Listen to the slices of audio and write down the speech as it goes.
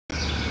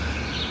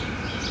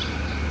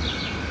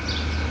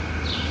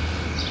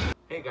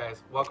Hey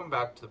guys, welcome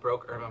back to the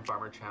Broke Urban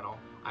Farmer channel.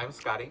 I'm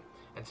Scotty,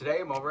 and today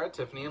I'm over at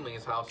Tiffany and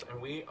Lee's house, and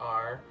we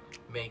are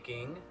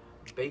making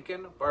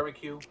bacon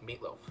barbecue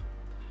meatloaf.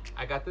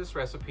 I got this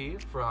recipe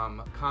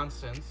from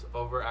Constance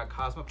over at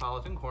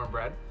Cosmopolitan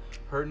Cornbread,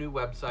 her new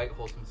website,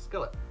 Wholesome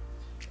Skillet.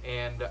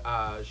 And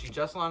she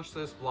just launched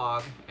this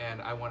blog, and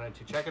I wanted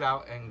to check it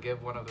out and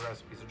give one of the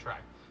recipes a try.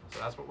 So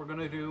that's what we're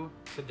gonna do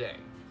today.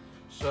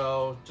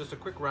 So just a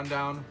quick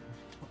rundown.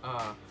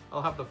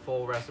 I'll have the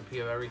full recipe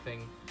of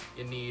everything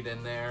you need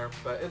in there,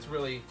 but it's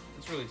really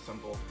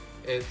simple.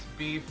 It's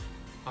beef,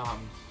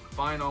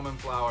 fine almond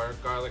flour,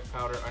 garlic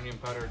powder, onion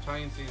powder,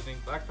 Italian seasoning,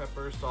 black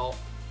pepper, salt,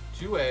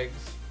 2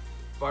 eggs,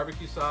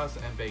 barbecue sauce,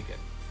 and bacon.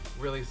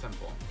 Really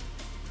simple.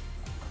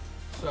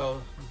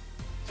 So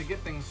to get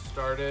things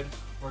started,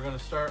 we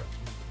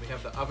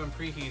have the oven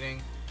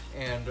preheating,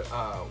 and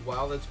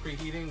while it's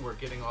preheating, we're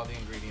getting all the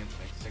ingredients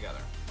mixed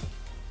together.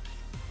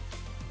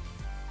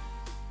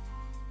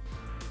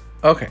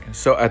 Okay,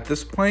 so at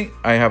this point,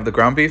 I have the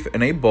ground beef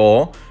in a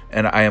bowl,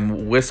 and I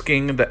am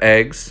whisking the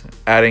eggs,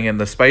 adding in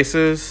the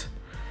spices,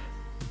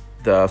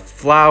 the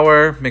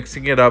flour,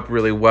 mixing it up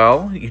really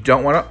well. You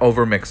don't want to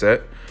overmix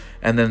it.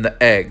 And then the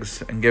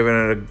eggs, and giving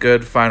it a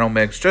good final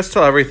mix, just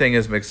till everything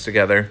is mixed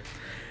together.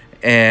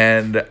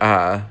 And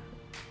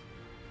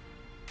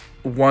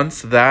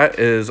once that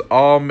is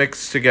all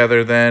mixed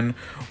together, then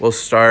we'll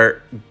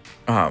start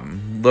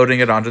loading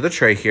it onto the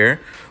tray here.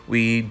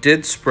 We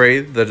did spray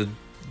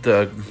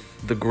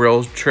the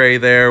grill tray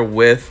there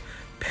with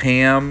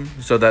Pam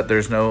so that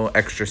there's no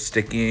extra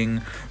sticking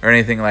or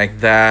anything like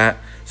that.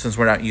 Since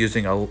we're not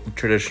using a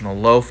traditional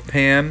loaf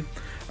pan,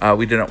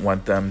 we didn't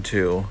want them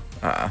to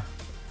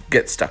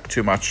get stuck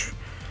too much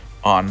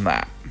on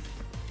that.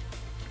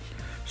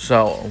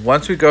 So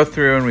once we go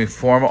through and we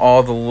form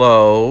all the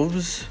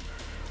loaves,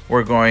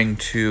 we're going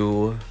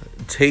to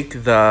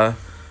take the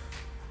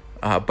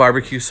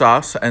barbecue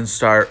sauce and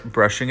start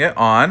brushing it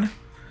on.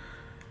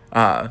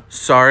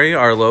 Sorry,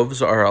 our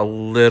loaves are a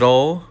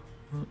little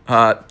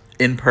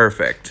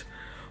imperfect,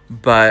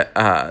 but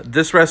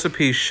this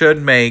recipe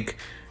should make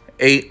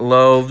 8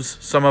 loaves.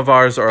 Some of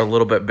ours are a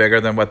little bit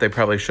bigger than what they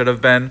probably should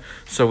have been,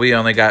 so we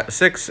only got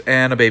 6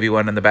 and a baby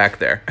one in the back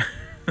there.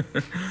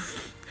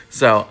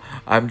 So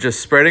I'm just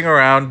spreading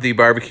around the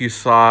barbecue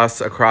sauce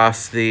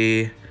across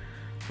the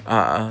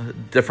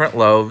different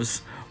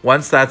loaves.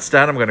 Once that's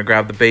done, I'm going to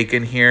grab the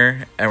bacon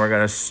here, and we're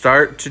going to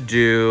start to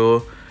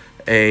do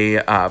a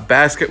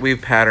basket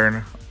weave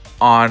pattern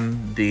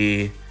on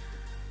the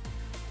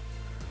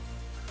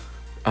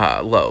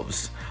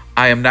loaves.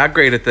 I am not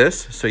great at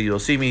this, so you'll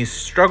see me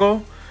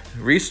struggle,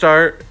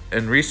 restart,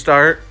 and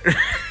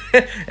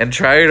and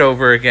try it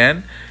over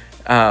again.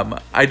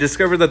 I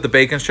discovered that the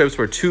bacon strips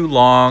were too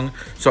long,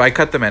 so I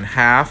cut them in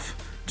half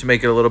to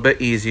make it a little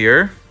bit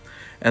easier.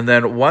 And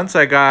then once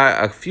I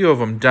got a few of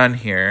them done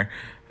here,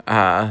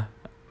 I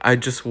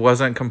just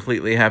wasn't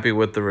completely happy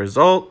with the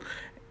result.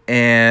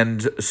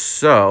 And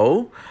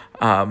so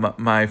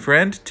my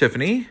friend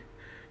Tiffany,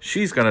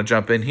 she's going to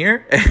jump in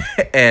here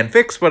and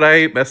fix what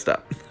I messed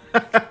up.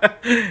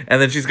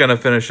 And then she's going to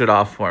finish it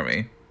off for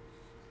me.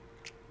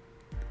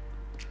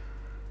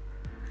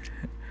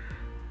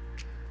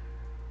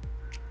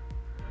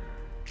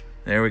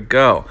 There we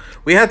go.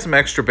 We had some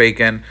extra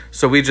bacon,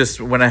 so we just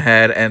went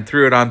ahead and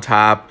threw it on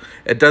top.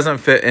 It doesn't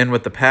fit in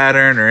with the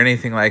pattern or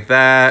anything like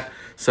that,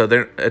 so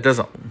it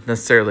doesn't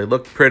necessarily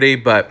look pretty,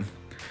 but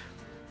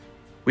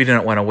we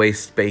didn't want to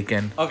waste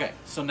bacon. Okay,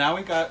 so now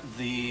we got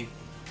the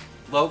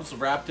loaves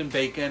wrapped in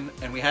bacon,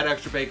 and we had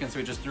extra bacon, so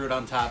we just threw it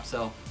on top.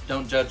 So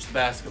don't judge the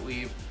basket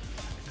weave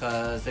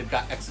because they've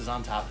got X's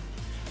on top.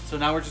 So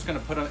now we're just going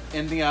to put them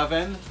in the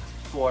oven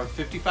for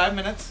 55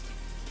 minutes,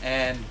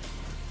 and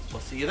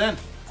we'll see you then.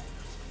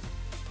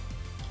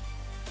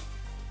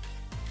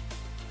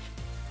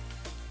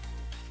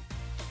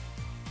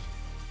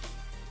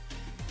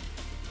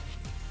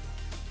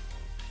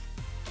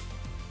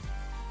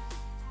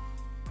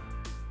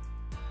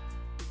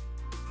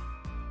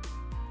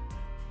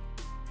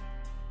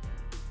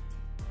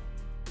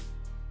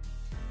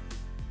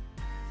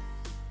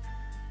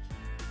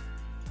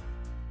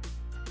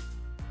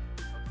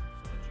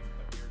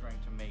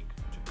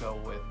 Go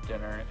with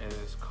dinner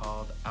is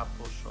called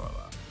apple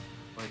schorle,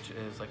 which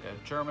is like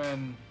a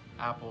German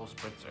apple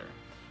spritzer.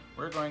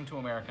 We're going to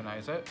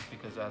Americanize it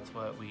because that's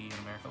what we in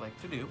America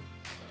like to do.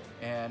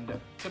 And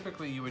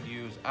typically you would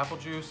use apple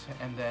juice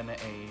and then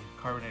a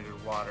carbonated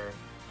water.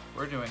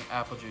 We're doing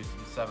apple juice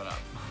and 7-Up.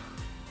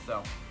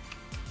 So,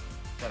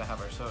 gotta have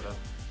our soda.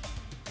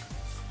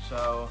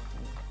 So,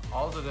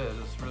 all it is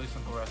a really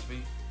simple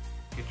recipe.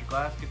 Get your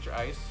glass, get your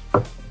ice,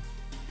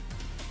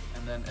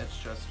 and then it's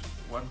just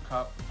 1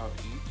 cup of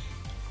each,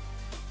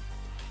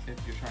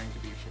 if you're trying to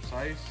be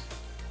precise.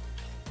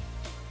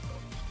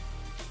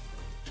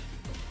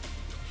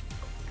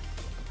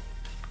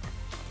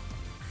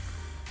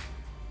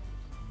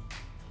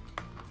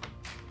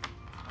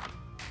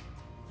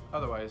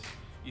 Otherwise,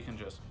 you can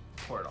just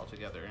pour it all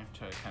together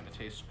to kind of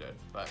taste good.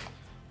 But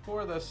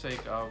for the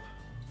sake of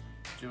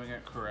doing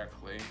it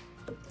correctly,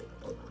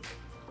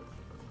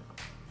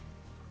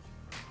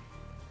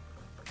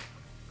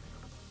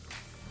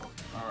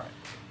 All right,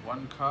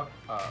 1 cup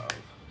of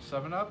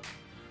 7-Up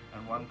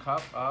and 1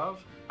 cup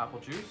of apple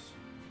juice.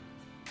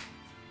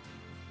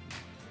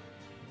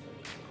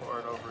 Pour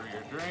it over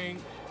your drink.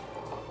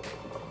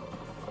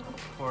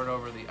 Pour it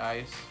over the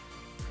ice,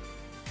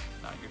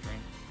 not your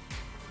drink.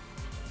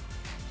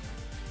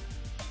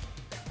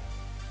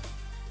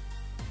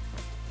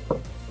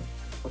 Okay.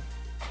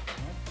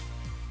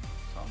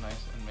 It's all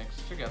nice and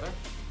mixed together.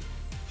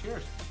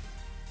 Cheers.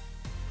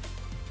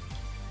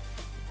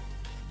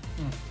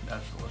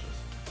 That's delicious.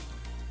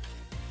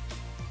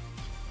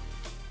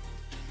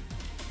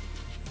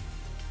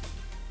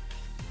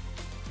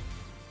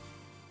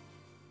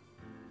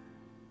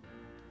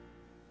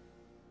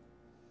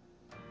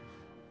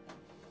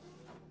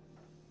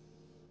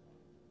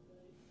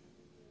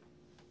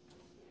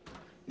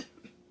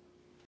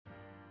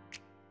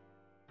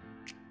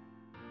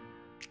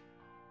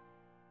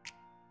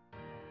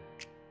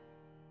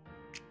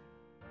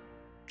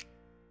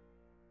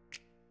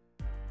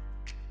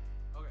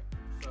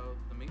 So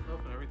the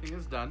meatloaf and everything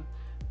is done.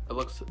 It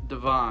looks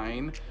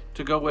divine.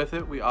 To go with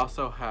it, we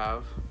also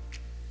have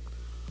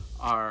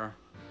our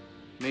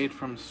made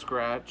from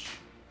scratch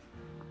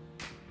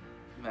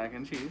mac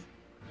and cheese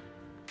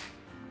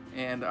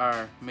and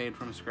our made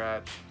from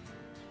scratch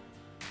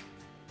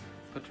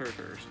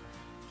potatoes.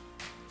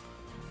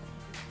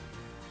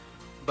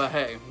 But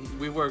hey,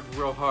 we worked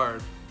real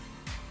hard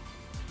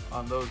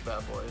on those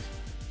bad boys.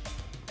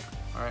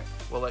 All right,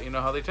 we'll let you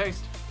know how they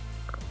taste.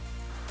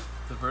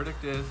 The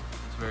verdict is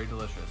it's very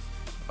delicious,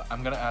 but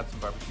I'm gonna add some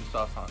barbecue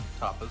sauce on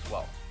top as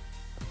well.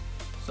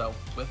 So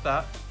with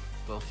that,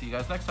 we'll see you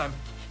guys next time.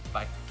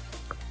 Bye.